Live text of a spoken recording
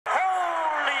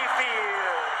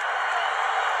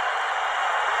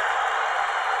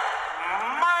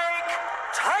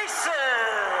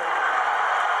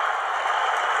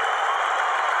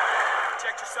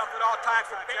back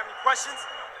for the family. Any questions?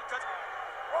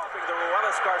 The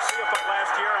Ruelas-Garcia fight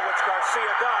last year in which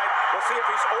Garcia died. We'll see if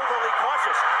he's overly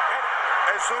cautious. And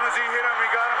as soon as he hit him, he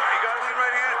got a clean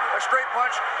right hand, a straight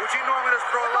punch, which he normally doesn't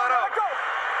throw a lot of.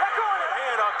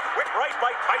 And a quick right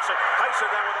by Tyson. Tyson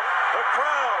then with the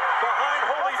crowd behind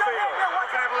Holyfield.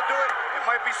 Wasn't able to do it. It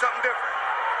might be something different.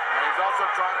 And he's also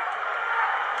trying to...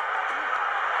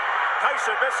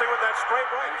 Tyson missing with that straight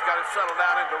right. He's got to settle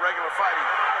down into regular fighting.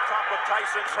 The top of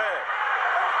Tyson's head.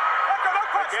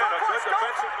 Again, a good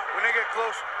defensive. When they get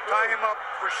close, tie him up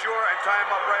for sure and tie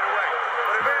him up right away.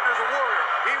 But Evander's a warrior.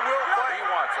 He will fight. He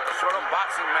wants a sort of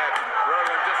boxing match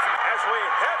rather than just... As we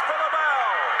head for the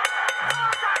bell.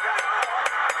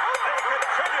 They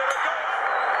continue to go.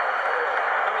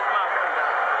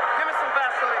 Give me some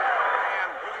Vaseline.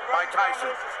 And by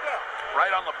Tyson.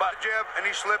 Right on the butt. Jab, and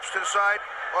he slips to the side.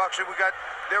 Well, actually, we got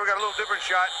a little different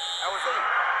shot. That was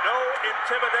no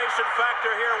intimidation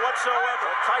factor here whatsoever.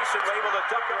 Tyson was able to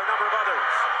duck a number of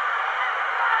others.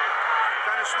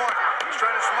 Kind of smart. He's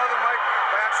trying to smother Mike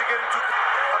by actually getting too...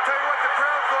 I'll tell you what, the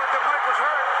crowd thought that Mike was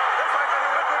hurt. This might have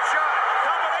been a good shot.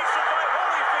 Combination by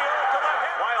Holyfield to the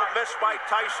head. Wild miss by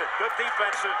Tyson. Good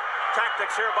defensive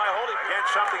tactics here by Holyfield. Again,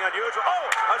 something unusual. Oh,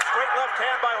 a straight left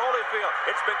hand by Holyfield.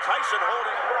 It's been Tyson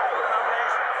holding.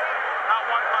 Not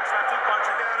one punch, not two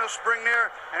punches. And he'll spring there,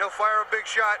 and he'll fire a big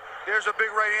shot. There's a big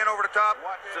right hand over the top.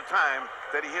 Watch the time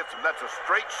that he hits him. That's a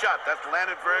straight shot. That's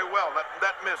landed very well.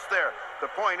 That miss there. The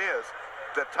point is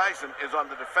that Tyson is on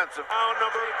the defensive. Round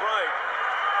number 8, right.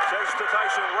 Says to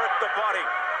Tyson, work the body.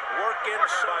 Work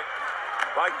inside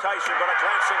by Tyson, but a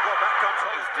glancing blow. Back comes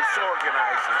He's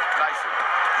disorganizing Tyson.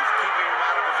 He's keeping him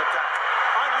out of his attack.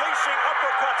 Unleashing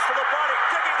uppercuts to the body,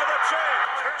 digging to the chin.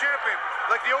 Champion,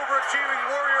 like the overachieving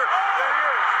warrior that he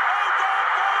is. Oh, down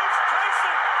goes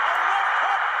Tyson. A left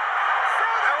hook.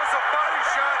 That was a body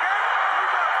shot.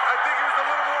 I think he was a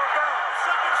little more balanced.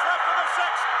 Seconds left in the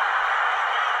 6th.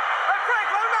 Hey, Frank,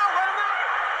 let him out, let him out.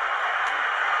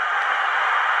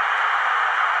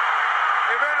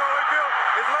 Evander Holyfield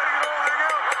is letting it all hang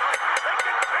out. They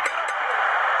can pick it up.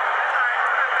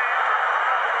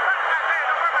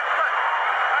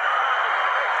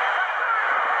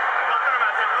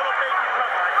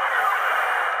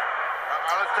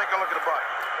 Let's take a look at the butt.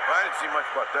 Well, I didn't see much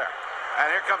butt there. And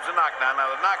here comes the knockdown. Now,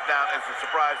 the knockdown is a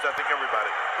surprise to, I think,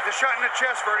 everybody. It's a shot in the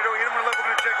chest, Ferdy. Don't hit him in the left hook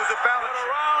in the check. It was a balance.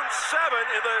 Round 7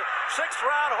 in the 6th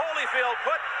round, Holyfield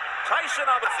put Tyson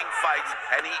on the Fights,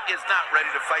 and he is not ready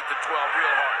to fight the 12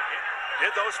 real hard.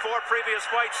 Did those 4 previous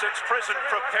fights since prison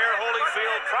prepare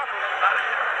Holyfield properly?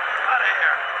 Out of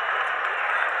here.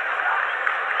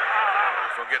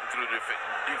 So getting through the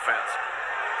defense.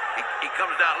 He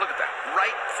comes down, look at that,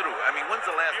 right through. I mean, when's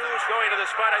the last time? Hughes going to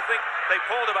this fight, I think they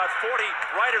polled about 40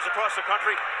 writers across the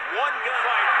country. One good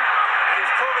fight, and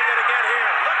he's proving it again here.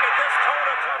 Look at this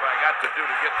toe-to-toe. What have I got to do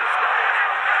to get this guy?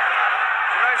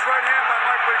 It's a nice right hand by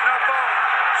Mike, but he's not falling.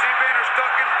 See Vander's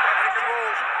ducking, and he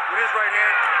rolls with his right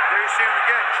hand. There you see him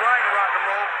again, trying to rock and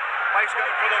roll. Mike's got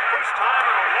it For the first time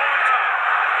in a long time.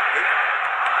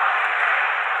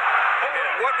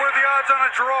 What were the odds on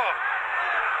a draw?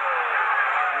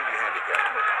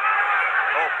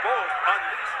 Oh, both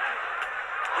unleashed.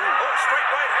 Oh, straight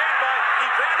right hand by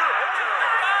Evander Holyfield.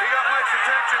 He got Mike's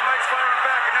attention. Mike's firing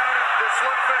back, and now the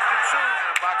slugfest ensues.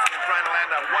 In boxing, and trying to land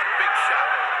that one big shot.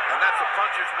 And that's a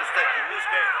puncher's mistake in this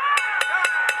game.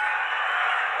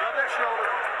 Got that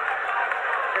shoulder.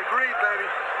 Agreed, baby.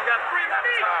 You got 3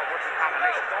 feet. What's the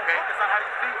combination? Okay. Focus on how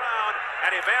you feel.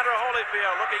 And Evander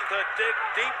Holyfield looking to dig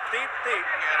deep, deep, deep.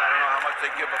 Again, I don't know how much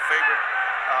they give a favorite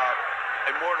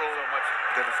immortal so much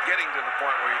that it's getting to the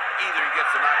point where either he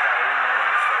gets the knockout or he's going to win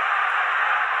this fight.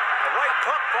 A right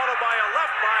hook followed by a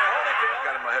left by Holyfield.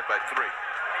 Got him ahead by 3.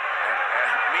 And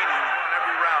meaning on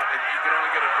every round, you can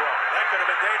only get a draw. That could have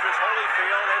been dangerous.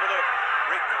 Holyfield able to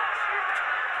recover.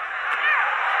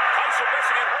 Tyson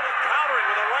missing and Holyfield countering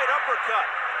with a right uppercut.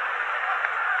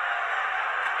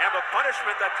 And the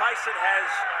punishment that Tyson has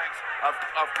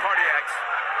Of cardiacs.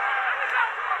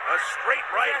 a straight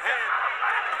right hand.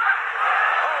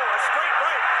 Oh, a straight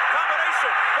right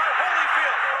combination by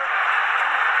Holyfield.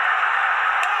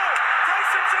 Oh,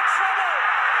 Tyson's in trouble.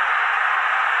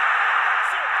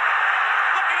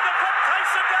 Looking to put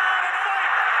Tyson down and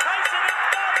fight. Tyson is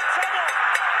not in trouble.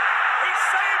 He's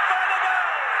saved by the bell.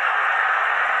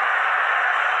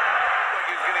 Like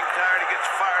he's getting tired, he gets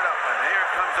fired up, and here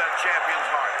comes that champion's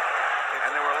heart. And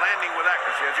they were landing with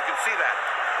accuracy, as you can see that.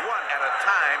 One at a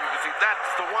time, you can see that's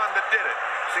the one that did it.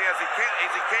 See, as he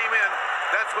came in,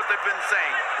 that's what they've been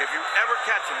saying. If you ever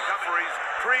catch him, Cuffery's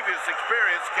previous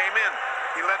experience came in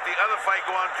He let the other fight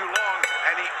go on too long,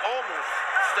 and he almost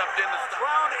stepped in.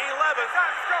 Round 11,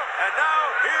 and now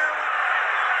here.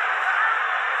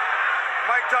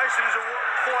 Mike Tyson has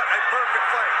fought a perfect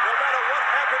fight. No matter what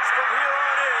happens from here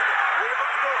on in, we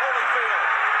honor Holyfield.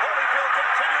 Holyfield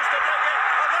continues to dig in.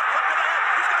 A left hook to the head.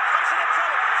 He's got Tyson in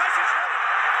trouble. Tyson's ready.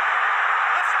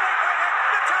 A straight right hand.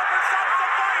 The Talbot stops the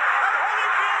fight, and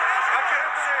Holyfield has I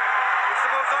can't say it. It's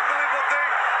the most unbelievable thing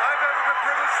I've ever been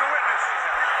privileged to witness.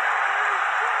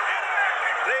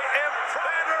 The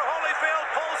Evander Holyfield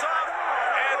pulls off,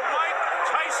 and Mike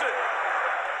Tyson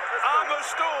on the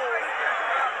stool.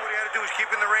 What he had to do was keep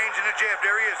in the range and the jab.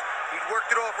 There he is. He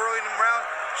worked it off early in the round,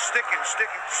 sticking,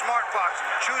 smart boxing,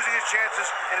 choosing his chances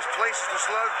and his places to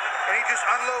slug, and he just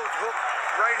unloads hook,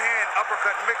 right hand,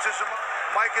 uppercut, and mixes them up.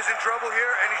 Mike is in trouble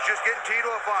here, and he's just getting teed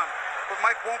off on him. But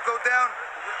Mike won't go down,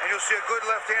 and you'll see a good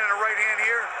left hand and a right hand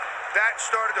here. That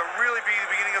started to really be the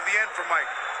beginning of the end for Mike.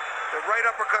 The right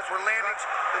uppercuts were landings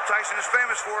that Tyson is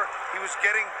famous for. He was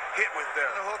getting hit with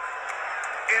there. The hook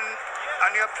in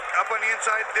on the up on the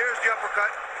inside. There's the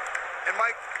uppercut. And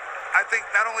Mike, I think,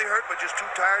 not only hurt, but just too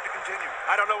tired to continue.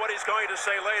 I don't know what he's going to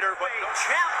say later, but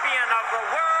Champion of the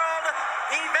world,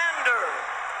 Evander,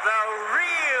 the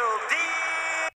real deal.